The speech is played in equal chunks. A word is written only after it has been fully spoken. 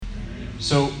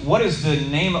So what is the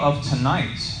name of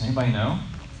tonight? Anybody know?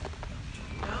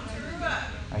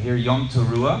 I hear Yom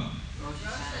Teruah,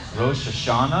 Rosh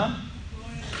Hashanah,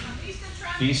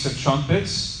 Feast of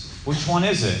Trumpets. Which one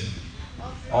is it?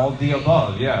 All the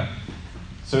above, yeah.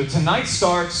 So tonight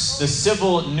starts the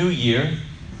civil new year.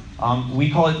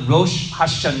 We call it Rosh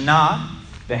Hashanah,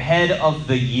 the head of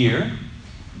the year.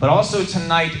 But also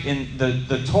tonight, in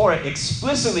the Torah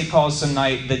explicitly calls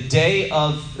tonight the day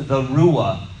of the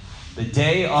Ruah. The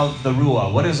day of the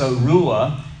Ruah. What is a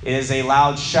Ruah? It is a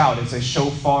loud shout. It's a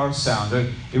shofar sound.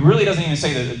 It really doesn't even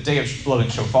say the day of blowing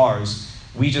shofars.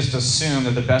 We just assume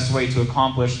that the best way to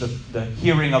accomplish the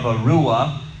hearing of a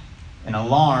Ruah, an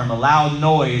alarm, a loud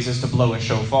noise, is to blow a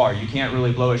shofar. You can't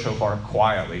really blow a shofar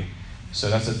quietly. So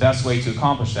that's the best way to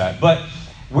accomplish that. But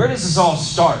where does this all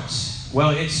start? Well,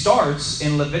 it starts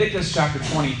in Leviticus chapter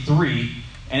 23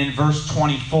 and in verse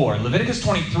 24. Leviticus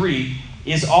 23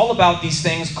 is all about these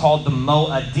things called the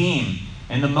Moadim.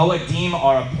 And the Moadim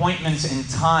are appointments in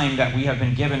time that we have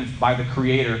been given by the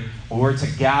Creator where we're to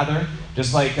gather.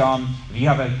 Just like if you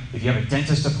have a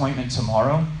dentist appointment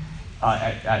tomorrow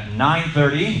at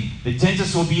 9:30, the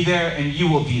dentist will be there and you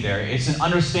will be there. It's an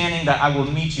understanding that I will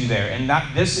meet you there. And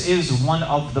that this is one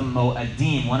of the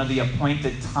Moadim, one of the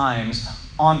appointed times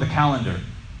on the calendar,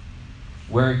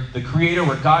 where the Creator,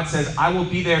 where God says, I will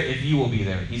be there if you will be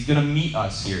there. He's going to meet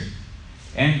us here.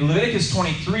 And Leviticus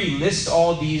 23 lists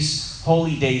all these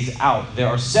holy days out. There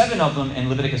are 7 of them in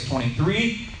Leviticus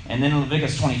 23, and then in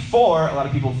Leviticus 24, a lot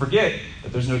of people forget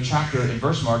that there's no chapter and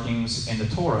verse markings in the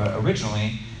Torah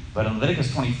originally, but in Leviticus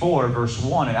 24, verse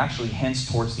 1, it actually hints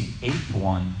towards the 8th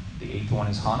one. The 8th one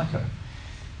is Hanukkah.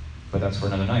 But that's for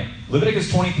another night. Leviticus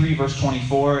 23, verse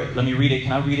 24. Let me read it.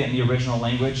 Can I read it in the original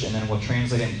language? And then we'll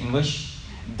translate it in English.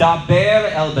 Daber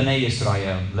el bnei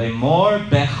Yisrael, lemor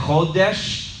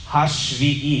bechodesh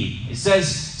hashvi'i. It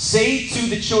says, say to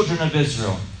the children of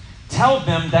Israel, tell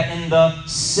them that in the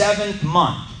 7th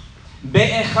month,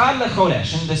 be'echad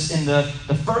lechodesh, in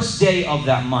the first day of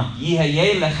that month,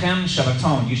 yihayeh lechem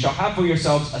shabbaton, you shall have for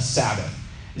yourselves a Sabbath.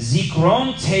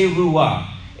 Zikron teruah,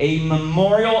 a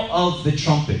memorial of the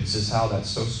trumpets is how that's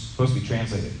supposed to be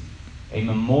translated. A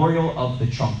memorial of the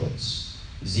trumpets.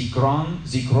 Zikron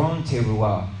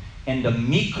teruah. And a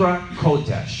Mikra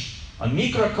Kodesh. A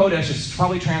Mikra Kodesh is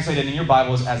probably translated in your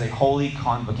Bibles as a holy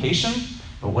convocation.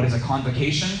 But what is a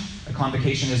convocation? A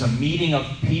convocation is a meeting of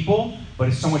people, but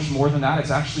it's so much more than that.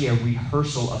 It's actually a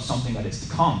rehearsal of something that is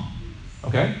to come.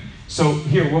 Okay? So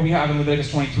here, what we have in Leviticus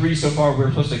 23 so far, we're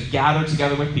supposed to gather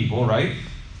together with people, right?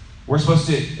 We're supposed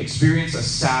to experience a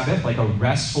Sabbath, like a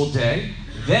restful day.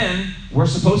 Then we're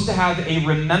supposed to have a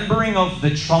remembering of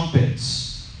the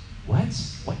trumpets. What?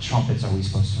 What trumpets are we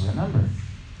supposed to remember?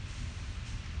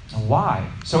 And why?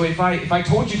 So if I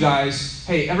told you guys,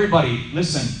 hey, everybody,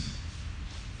 listen,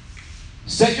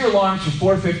 set your alarms for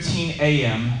 4:15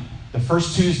 a.m. the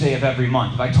first Tuesday of every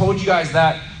month. If I told you guys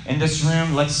that in this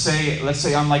room, let's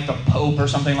say I'm like the Pope or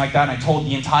something like that, and I told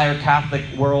the entire Catholic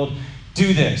world,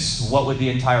 do this, what would the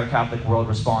entire Catholic world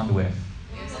respond with?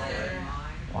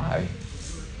 Why?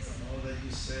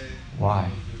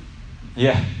 Why?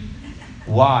 Yeah.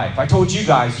 Why? If I told you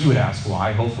guys, you would ask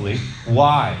why, hopefully.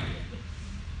 Why?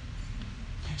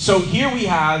 So here we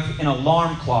have an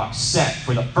alarm clock set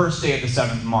for the first day of the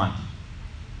 7th month.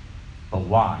 But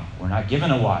why? We're not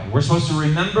given a why. We're supposed to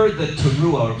remember the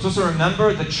teruah. We're supposed to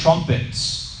remember the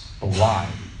trumpets. But why?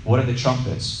 What are the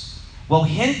trumpets? Well,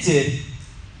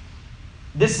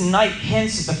 this night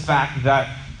hints at the fact that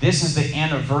this is the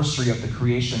anniversary of the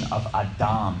creation of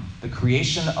Adam, the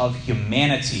creation of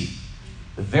humanity.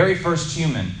 The very first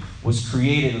human was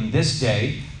created on this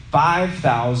day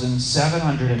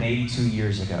 5,782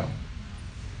 years ago.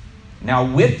 Now,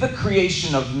 with the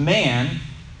creation of man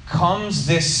comes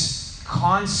this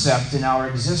concept in our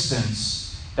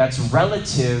existence that's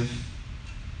relative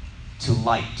to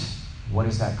light. What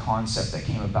is that concept that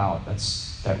came about?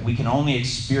 That we can only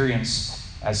experience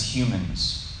as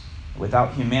humans.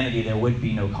 Without humanity, there would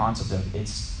be no concept of it.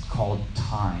 It's called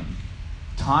time.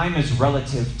 Time is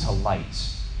relative to light.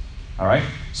 All right?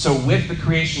 So with the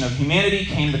creation of humanity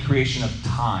came the creation of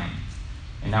time.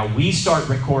 And now we start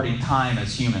recording time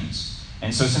as humans.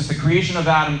 And so since the creation of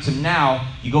Adam to now,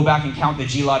 you go back and count the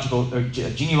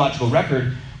genealogical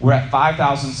record, we're at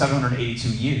 5,782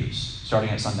 years, starting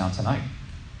at sundown tonight.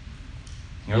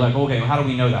 And you're like, okay, well, how do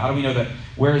we know that? How do we know that?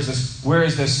 Where is this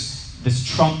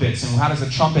trumpets, and how does the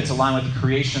trumpets align with the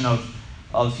creation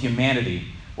of humanity?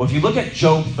 Well, if you look at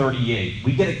Job 38,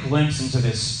 we get a glimpse into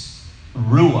this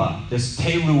Ruah, this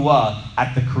Teruah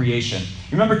at the creation.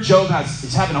 You remember Job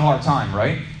is having a hard time,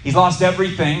 right? He's lost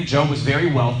everything. Job was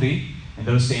very wealthy in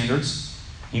those standards.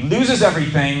 He loses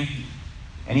everything,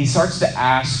 and he starts to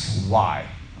ask why,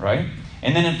 right?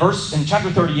 And then in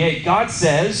chapter 38, God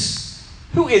says,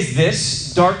 "Who is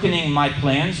this darkening my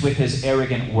plans with his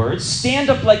arrogant words? Stand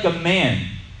up like a man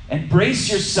and brace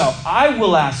yourself. I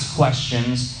will ask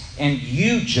questions, and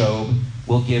you, Job,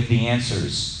 will give the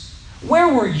answers. Where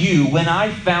were you when I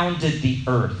founded the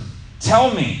earth?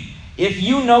 Tell me, if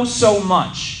you know so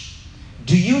much,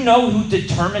 do you know who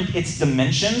determined its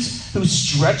dimensions, who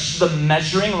stretched the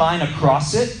measuring line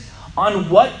across it? On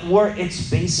what were its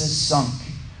bases sunk,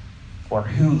 or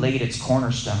who laid its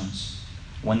cornerstones?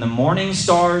 When the morning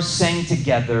stars sang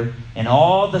together, and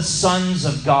all the sons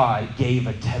of God gave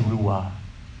a teruah."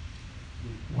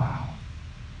 Wow.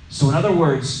 So in other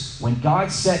words, when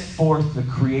God set forth the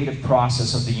creative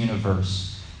process of the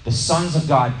universe, the sons of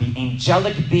God, the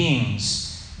angelic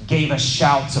beings, gave a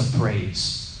shout of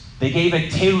praise. They gave a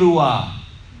teruah,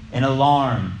 an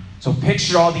alarm. So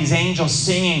picture all these angels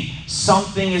singing,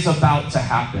 something is about to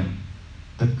happen.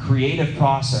 The creative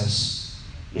process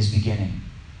is beginning.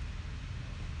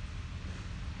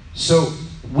 So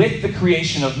with the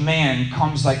creation of man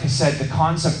comes, like I said, the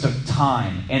concept of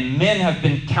time. And men have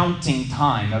been counting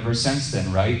time ever since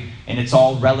then, right? And it's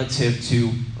all relative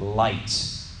to light.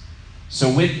 So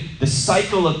with the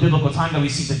cycle of biblical time that we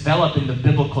see develop in the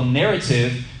biblical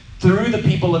narrative through the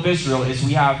people of Israel is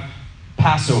we have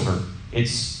Passover.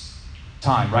 It's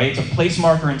time, right? It's a place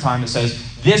marker in time that says,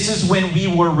 this is when we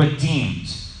were redeemed.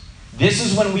 This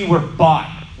is when we were bought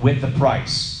with the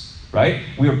price. Right?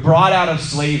 We were brought out of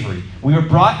slavery. We were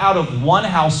brought out of one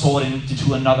household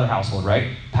into another household,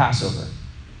 right? Passover.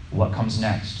 What comes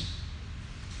next?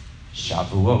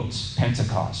 Shavuot,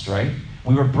 Pentecost, right?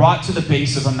 We were brought to the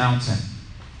base of a mountain.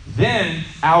 Then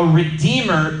our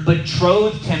Redeemer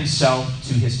betrothed himself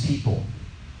to his people.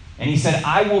 And he said,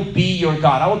 I will be your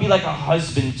God. I will be like a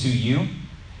husband to you.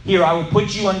 Here, I will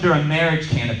put you under a marriage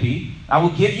canopy. I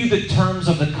will give you the terms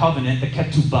of the covenant, the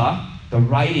ketubah, the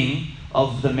writing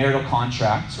of the marital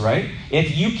contract, right?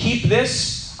 If you keep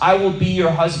this, I will be your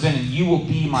husband and you will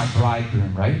be my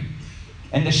bridegroom, right?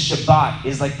 And the Shabbat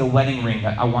is like the wedding ring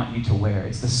that I want you to wear.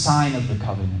 It's the sign of the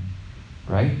covenant,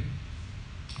 right?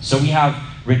 So we have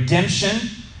redemption,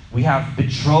 we have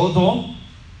betrothal,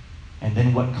 and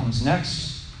then what comes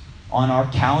next? On our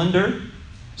calendar,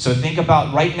 so think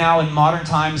about right now in modern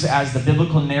times as the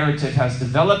biblical narrative has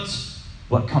developed,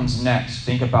 what comes next?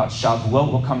 Think about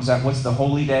Shavuot, what's the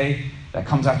holy day that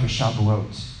comes after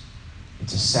Shavuot?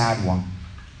 It's a sad one.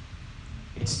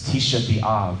 It's Tisha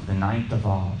B'Av, the 9th of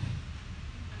Av.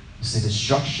 It's the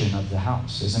destruction of the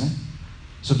house, isn't it?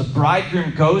 So the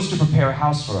bridegroom goes to prepare a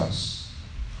house for us.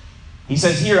 He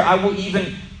says here,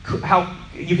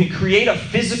 you can create a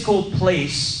physical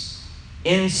place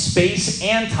in space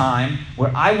and time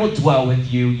where I will dwell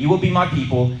with you, you will be my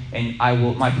people, and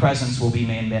my presence will be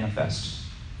made manifest.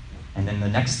 And then the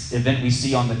next event we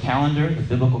see on the calendar, the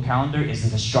biblical calendar, is the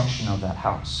destruction of that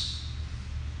house.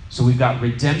 So we've got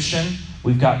redemption,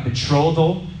 we've got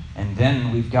betrothal, and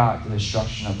then we've got the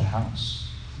destruction of the house.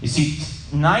 You see,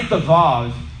 9th of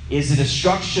Av is the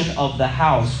destruction of the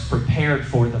house prepared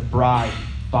for the bride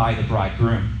by the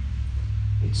bridegroom.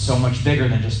 It's so much bigger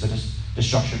than just the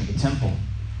destruction of the temple.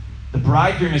 The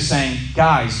bridegroom is saying,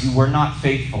 guys, you were not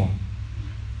faithful.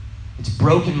 It's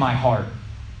broken my heart.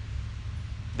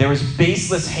 There is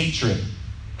baseless hatred.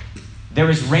 There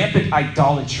is rampant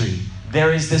idolatry.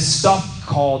 There is this stuff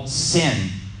called sin.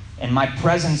 And my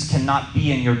presence cannot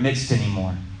be in your midst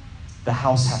anymore. The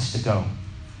house has to go.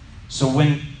 So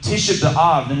when Tisha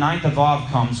B'Av, the 9th of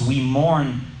Av comes, we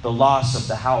mourn the loss of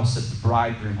the house that the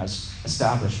bridegroom has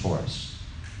established for us.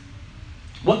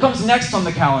 What comes next on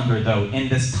the calendar, though, in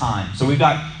this time? So we've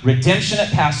got redemption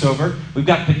at Passover. We've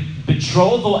got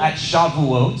betrothal at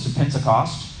Shavuot, so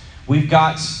Pentecost. We've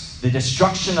got the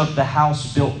destruction of the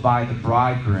house built by the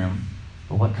bridegroom.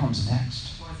 But what comes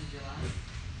next? 4th of July.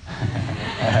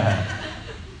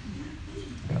 We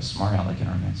got a smart aleck in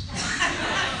our midst.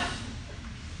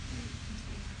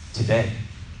 Today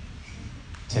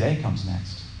comes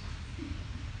next.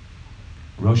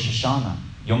 Rosh Hashanah,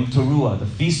 Yom Teruah, the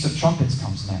Feast of Trumpets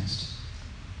comes next.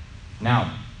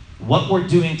 Now, what we're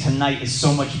doing tonight is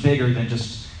so much bigger than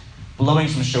just blowing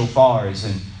some shofars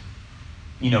and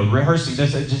rehearsing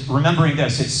this, just remembering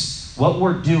this. It's what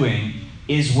we're doing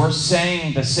is we're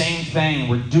saying the same thing.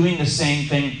 We're doing the same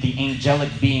thing the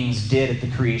angelic beings did at the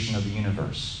creation of the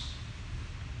universe.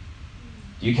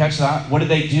 Do you catch that? What did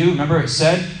they do? Remember it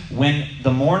said, when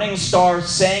the morning stars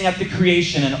sang at the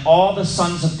creation and all the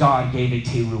sons of God gave a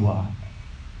teruah.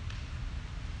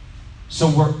 So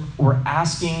we're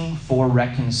asking for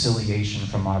reconciliation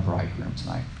from our bridegroom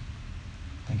tonight.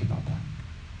 Think about that.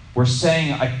 we're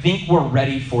saying, I think we're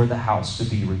ready for the house to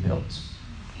be rebuilt.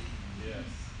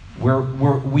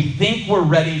 We think we're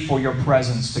ready for your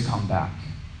presence to come back.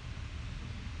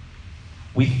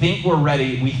 We think we're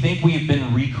ready. We think we have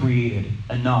been recreated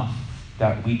enough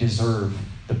that we deserve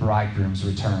the bridegroom's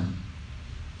return.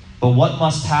 But what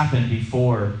must happen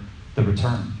before the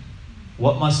return?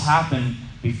 What must happen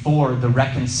before the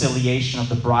reconciliation of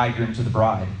the bridegroom to the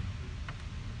bride?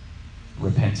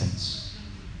 Repentance.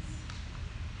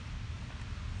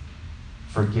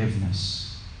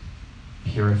 Forgiveness.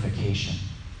 Purification.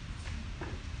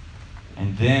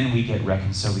 And then we get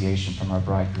reconciliation from our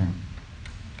bridegroom.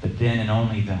 But then and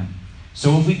only then.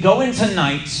 So if we go in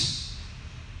tonight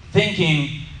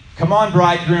thinking, come on,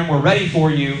 bridegroom, we're ready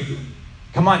for you.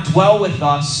 Come on, dwell with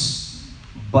us.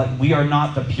 But we are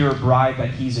not the pure bride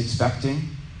that he's expecting.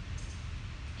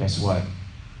 Guess what?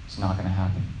 It's not going to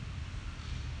happen.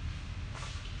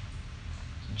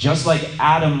 Just like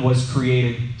Adam was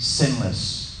created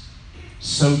sinless,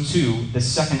 so too the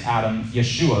second Adam,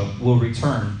 Yeshua, will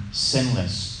return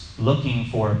sinless, looking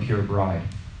for a pure bride.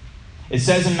 It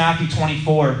says in Matthew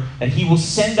 24 that he will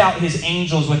send out his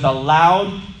angels with a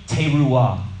loud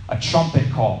teruah, a trumpet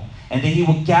call, and that he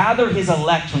will gather his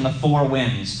elect from the four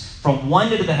winds, from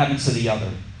one end of the heavens to the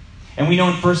other. And we know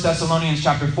in 1 Thessalonians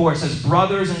chapter 4, it says,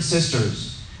 brothers and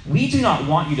sisters, we do not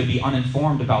want you to be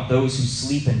uninformed about those who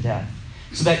sleep in death,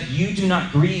 so that you do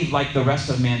not grieve like the rest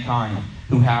of mankind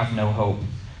who have no hope.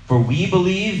 For we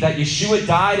believe that Yeshua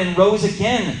died and rose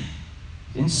again.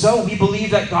 And so we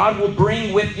believe that God will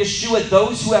bring with Yeshua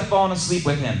those who have fallen asleep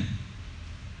with him.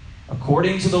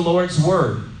 According to the Lord's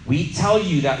word, we tell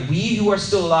you that we who are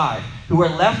still alive, who are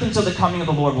left until the coming of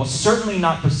the Lord, will certainly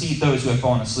not precede those who have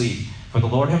fallen asleep. For the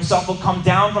Lord himself will come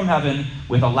down from heaven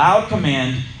with a loud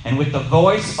command and with the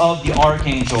voice of the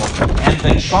archangel and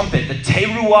the trumpet, the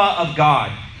teruah of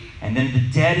God. And then the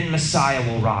dead in Messiah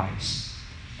will rise.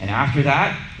 And after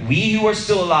that, we who are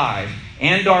still alive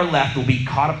and are left will be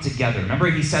caught up together. Remember,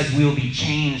 he says we will be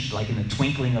changed like in the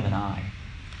twinkling of an eye.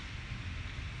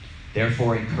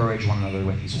 Therefore, encourage one another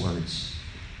with these words.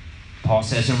 Paul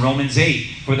says in Romans 8,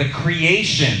 for the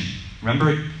creation,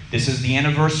 remember, this is the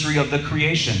anniversary of the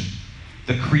creation.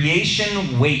 The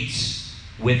creation waits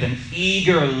with an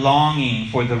eager longing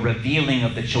for the revealing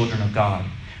of the children of God.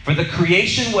 For the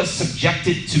creation was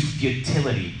subjected to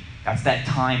futility. That's that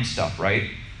time stuff,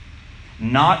 right?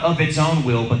 Not of its own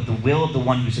will, but the will of the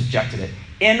one who subjected it,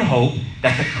 in hope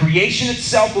that the creation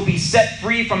itself will be set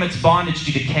free from its bondage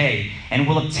to decay and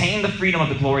will obtain the freedom of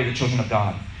the glory of the children of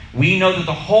God. We know that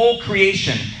the whole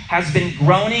creation has been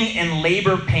groaning in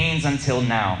labor pains until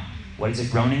now. What is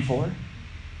it groaning for?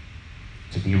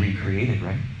 To be recreated,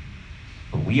 right?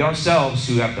 But we ourselves,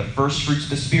 who have the first fruits of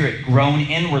the Spirit, groan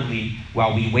inwardly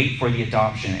while we wait for the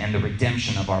adoption and the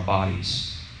redemption of our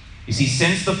bodies. You see,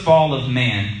 since the fall of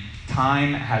man,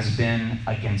 time has been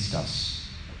against us.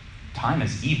 Time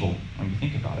is evil when you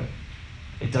think about it.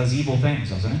 It does evil things,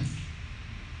 doesn't it?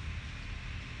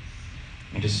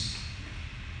 I mean, just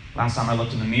last time I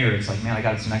looked in the mirror, it's like, man, I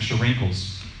got some extra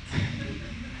wrinkles.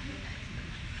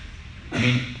 I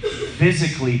mean,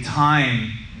 physically,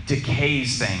 time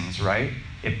decays things, right?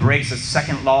 It breaks the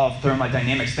second law of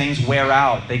thermodynamics. Things wear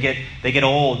out. They get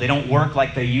old. They don't work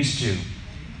like they used to.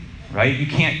 Right? You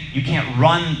can't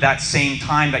run that same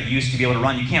time that you used to be able to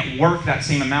run. You can't work that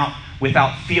same amount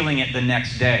without feeling it the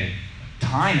next day.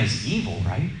 Time is evil,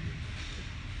 right?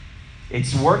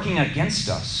 It's working against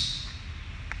us.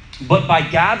 But by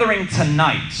gathering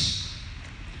tonight,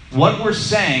 what we're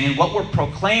saying and what we're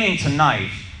proclaiming tonight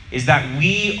is that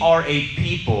we are a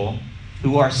people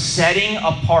who are setting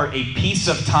apart a piece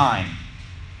of time.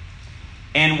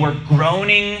 And we're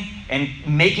groaning and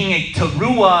making a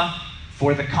teruah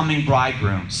for the coming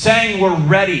bridegroom, saying we're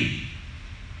ready.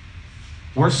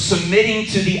 We're submitting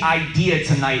to the idea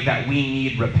tonight that we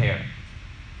need repair.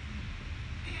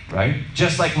 Right?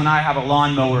 Just like when I have a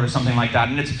lawnmower or something like that,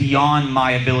 and it's beyond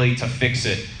my ability to fix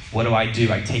it, what do?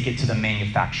 I take it to the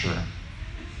manufacturer.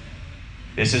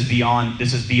 This is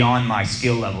beyond my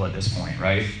skill level at this point,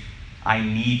 right? I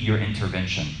need your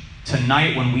intervention.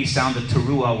 Tonight, when we sound the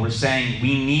teruah, we're saying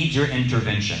we need your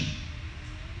intervention.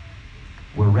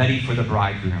 We're ready for the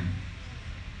bridegroom.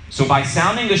 So by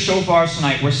sounding the shofars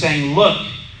tonight, we're saying, look,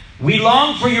 we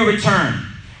long for your return.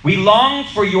 We long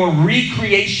for your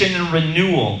recreation and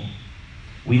renewal.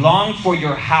 We long for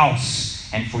your house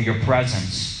and for your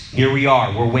presence. Here we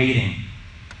are. We're waiting.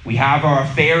 We have our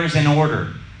affairs in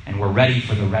order, and we're ready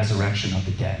for the resurrection of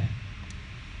the dead.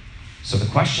 So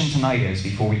the question tonight is,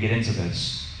 before we get into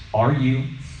this, are you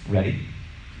ready?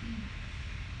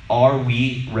 Are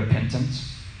we repentant?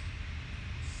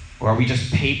 Or are we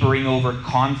just papering over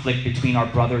conflict between our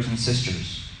brothers and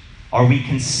sisters? Are we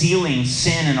concealing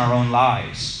sin in our own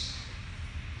lives?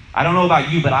 I don't know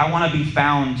about you, but I want to be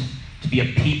found to be a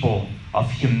people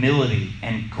of humility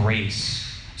and grace,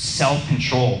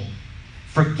 self-control,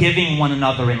 forgiving one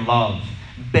another in love,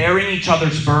 bearing each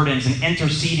other's burdens, and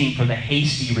interceding for the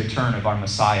hasty return of our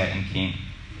Messiah and King.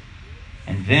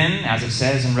 And then, as it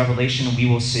says in Revelation, we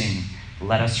will sing,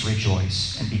 "Let us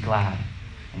rejoice and be glad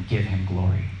and give him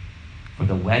glory. For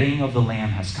the wedding of the Lamb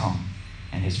has come,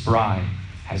 and his bride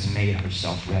has made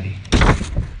herself ready."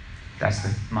 That's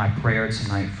my prayer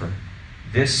tonight for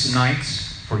this night,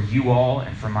 for you all,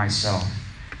 and for myself.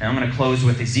 And I'm going to close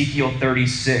with Ezekiel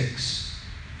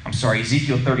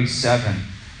 37,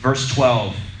 verse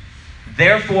 12.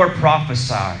 "Therefore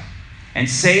prophesy, and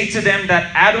say to them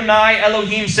that Adonai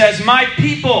Elohim says, My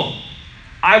people,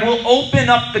 I will open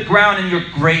up the ground in your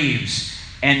graves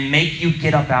and make you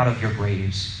get up out of your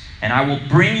graves. And I will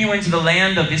bring you into the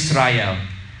land of Israel.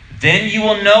 Then you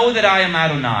will know that I am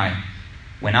Adonai,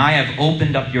 when I have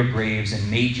opened up your graves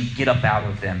and made you get up out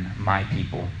of them, my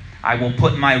people. I will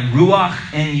put my Ruach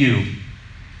in you,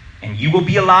 and you will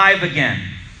be alive again.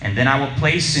 And then I will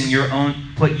put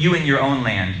you in your own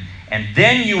land. And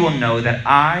then you will know that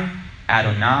I,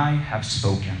 Adonai, have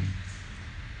spoken,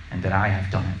 and that I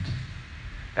have done it."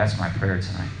 That's my prayer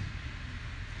tonight.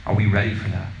 Are we ready for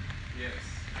that? Yes.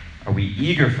 Are we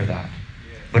eager for that?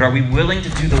 Yes. But are we willing to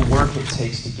do the work it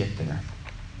takes to get there?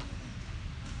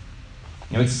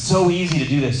 You know, it's so easy to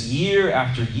do this year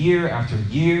after year after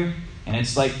year, and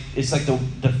it's like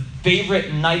the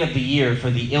favorite night of the year for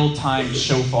the ill-timed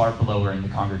shofar blower in the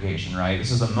congregation, right?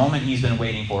 This is a moment he's been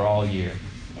waiting for all year.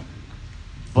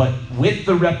 But with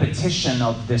the repetition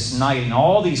of this night and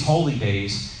all these holy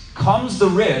days comes the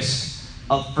risk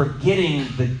of forgetting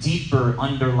the deeper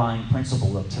underlying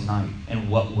principle of tonight and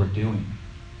what we're doing.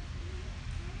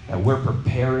 That we're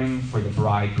preparing for the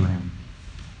bridegroom.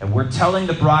 That we're telling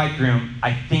the bridegroom,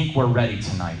 I think we're ready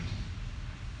tonight.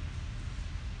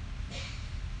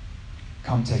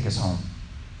 Come take us home.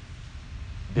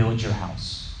 Build your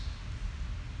house.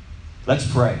 Let's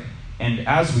pray. And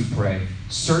as we pray,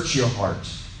 search your heart.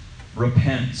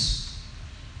 Repent.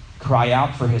 Cry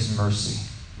out for his mercy.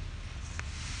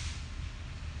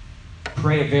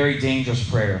 Pray a very dangerous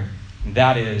prayer.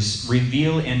 That is,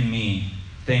 reveal in me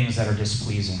things that are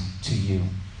displeasing to you.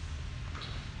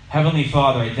 Heavenly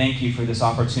Father, I thank you for this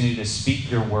opportunity to speak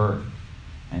your word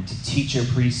and to teach your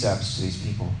precepts to these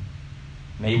people.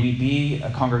 May we be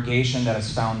a congregation that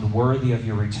is found worthy of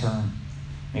your return.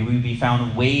 May we be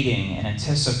found waiting and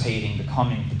anticipating the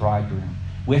coming of the bridegroom,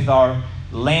 with our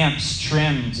lamps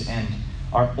trimmed and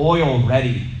our oil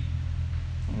ready.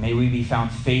 And may we be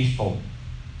found faithful,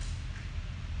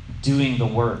 doing the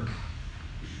work.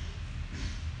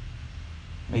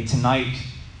 May tonight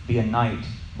be a night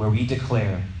where we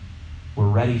declare we're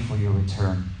ready for your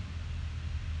return.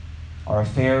 Our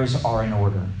affairs are in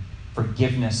order.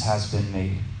 Forgiveness has been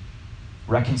made.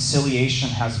 Reconciliation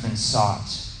has been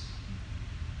sought.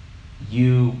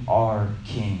 You are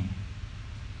King.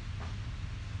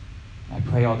 I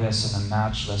pray all this in the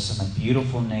matchless and the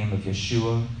beautiful name of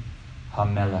Yeshua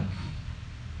HaMelech,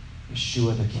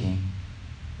 Yeshua the King.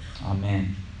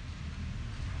 Amen.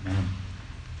 Amen.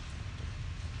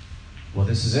 Well,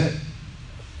 this is it.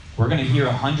 We're going to hear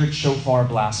 100 shofar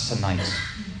blasts tonight.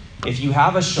 If you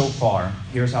have a shofar,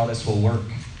 here's how this will work.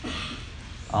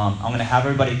 I'm going to have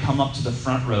everybody come up to the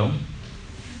front row,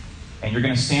 and you're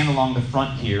going to stand along the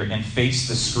front here and face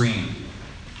the screen.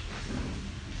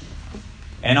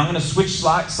 And I'm going to switch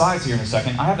sides here in a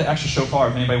second. I have the extra shofar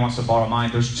if anybody wants to borrow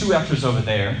mine. There's 2 extras over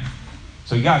there.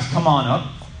 So you guys come on up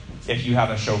if you have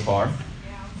a shofar.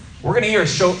 We're going to hear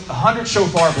 100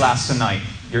 shofar blasts tonight.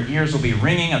 Your ears will be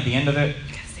ringing at the end of it.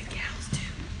 You gotta say gals too.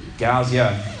 Gals,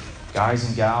 yeah. Guys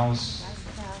and gals.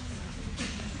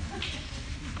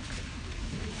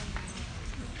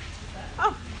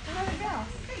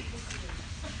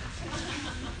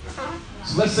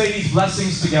 So let's say these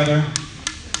blessings together.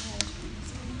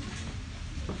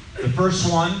 The first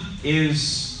one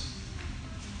is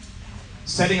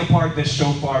setting apart this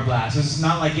shofar blast. This is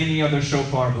not like any other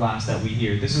shofar blast that we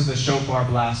hear. This is the shofar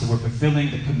blast that we're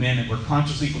fulfilling the commandment. We're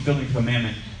consciously fulfilling the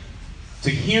commandment to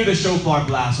hear the shofar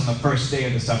blast on the first day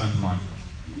of the 7th month.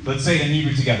 Let's say it in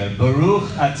Hebrew together. Baruch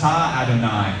atah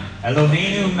Adonai,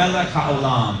 Eloheinu melech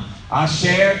haolam,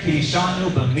 asher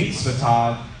kishanu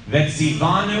b'mitzvotav,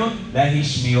 vetzivanu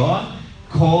lehishmi'ah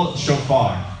kol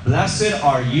shofar. Blessed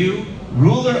are you,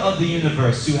 ruler of the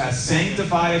universe, who has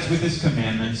sanctified us with his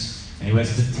commandments, and who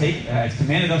has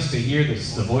commanded us to hear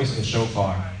the voice of the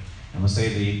shofar. And we'll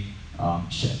say the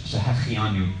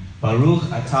shehechianu, Baruch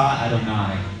atah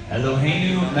Adonai,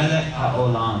 Eloheinu melech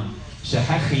haolam,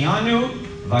 shehechianu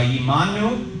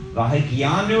vayimanu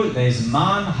vahegianu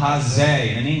lezman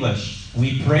hazeh. In English,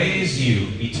 we praise you,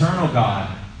 eternal God,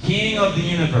 King of the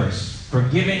universe, for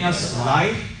giving us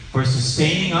life, for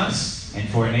sustaining us, and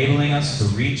for enabling us to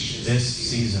reach this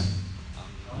season.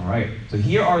 All right, so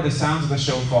here are the sounds of the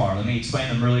shofar. Let me explain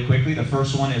them really quickly. The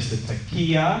first one is the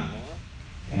tekiah,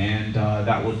 and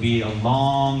that will be a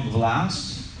long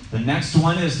blast. The next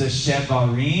one is the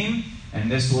shevarim, and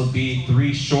this will be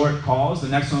 3 short calls. The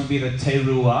next one will be the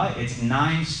teruah. It's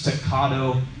 9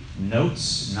 staccato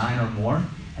notes, 9 or more.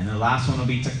 And the last one will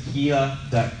be tekiah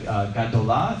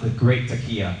gadolah, the great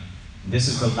tekiah. This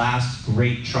is the last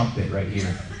great trumpet right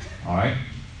here. All right?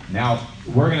 Now,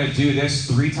 we're going to do this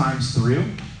 3 times through.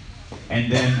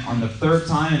 And then on the 3rd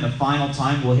time and the final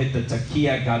time, we'll hit the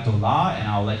tekiah gadolah, and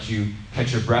I'll let you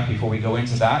catch your breath before we go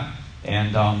into that.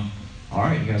 And, all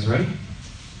right, you guys ready?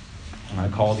 I'm going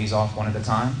to call these off one at a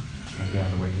time. Get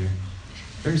out of the way here.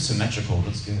 Very symmetrical.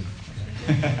 Looks good.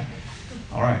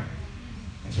 All right.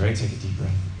 You guys ready? Take a deep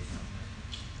breath.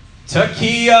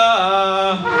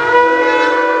 Tekiah.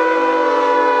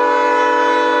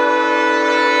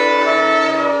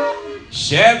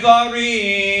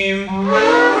 Shevarim.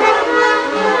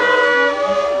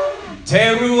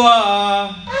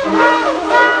 Teruah.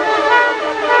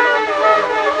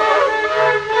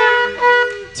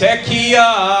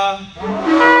 Tekiah.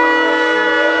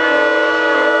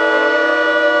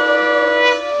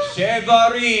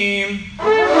 Shevarim.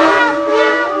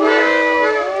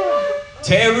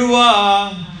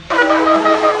 Teruah.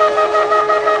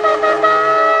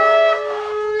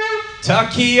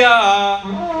 Tekiah.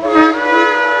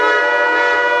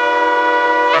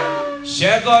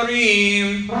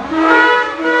 Shevarim.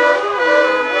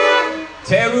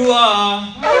 Teruah.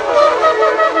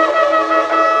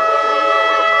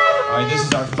 All right, this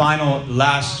is our final,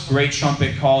 last great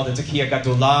trumpet call, the Tekiah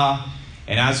Gadolah.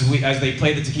 And as they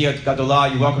play the Tekiah Gadolah,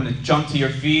 you're welcome to jump to your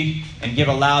feet and give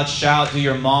a loud shout, do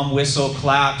your mom whistle,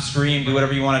 clap, scream, do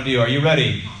whatever you want to do. Are you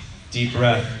ready? Deep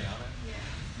breath.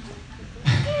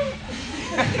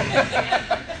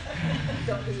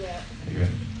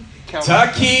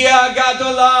 Tekiah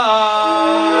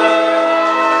Gadolah.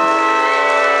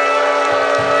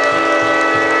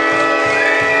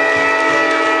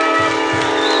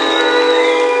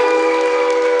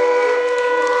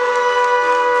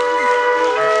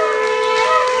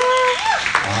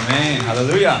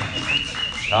 Hallelujah.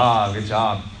 Ah, good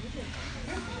job.